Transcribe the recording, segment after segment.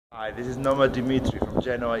Hi, this is Noma Dimitri from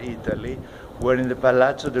Genoa, Italy. We're in the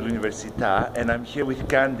Palazzo dell'Università and I'm here with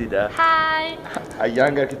Candida. Hi! A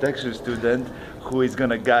young architecture student who is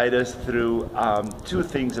going to guide us through two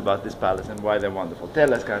things about this palace and why they're wonderful.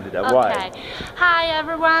 Tell us, Candida, why? Hi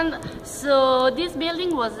everyone! So this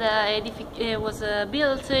building was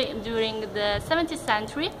built during the 17th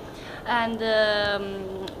century and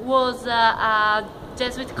was a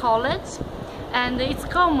Jesuit college. And it's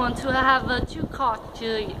common to have two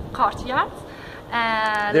courtyards.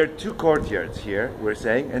 And there are two courtyards here, we're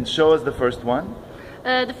saying, and show us the first one.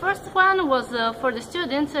 The first one was for the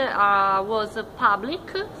students, was a public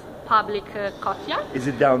courtyard. Is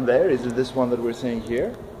it down there? Is it this one that we're saying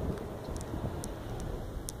here?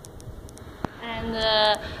 And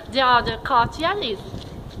the other courtyard is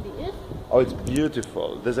this. Oh, it's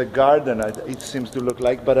beautiful. There's a garden, it seems to look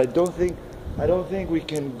like, but I don't think we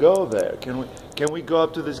can go there. Can we go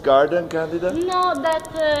up to this garden, Candida? No,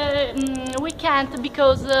 we can't,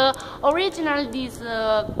 because originally this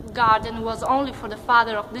garden was only for the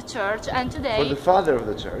father of the church, and today... For the father of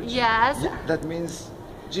the church? Yes. Yeah, that means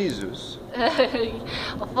Jesus.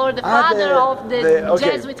 For the father of the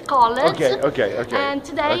Jesuit college. Okay. And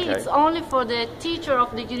today it's only for the teacher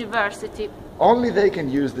of the university. Only they can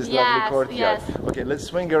use this lovely courtyard. Yes. Okay, let's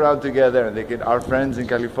swing around together and our friends in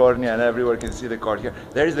California and everywhere can see the courtyard.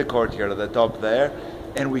 There is the courtyard at the top there,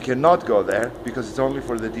 and we cannot go there because it's only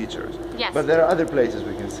for the teachers. Yes. But there are other places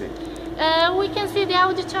we can see. We can see the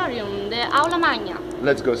auditorium, the Aula Magna.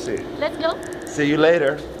 Let's go see. Let's go. See you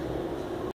later.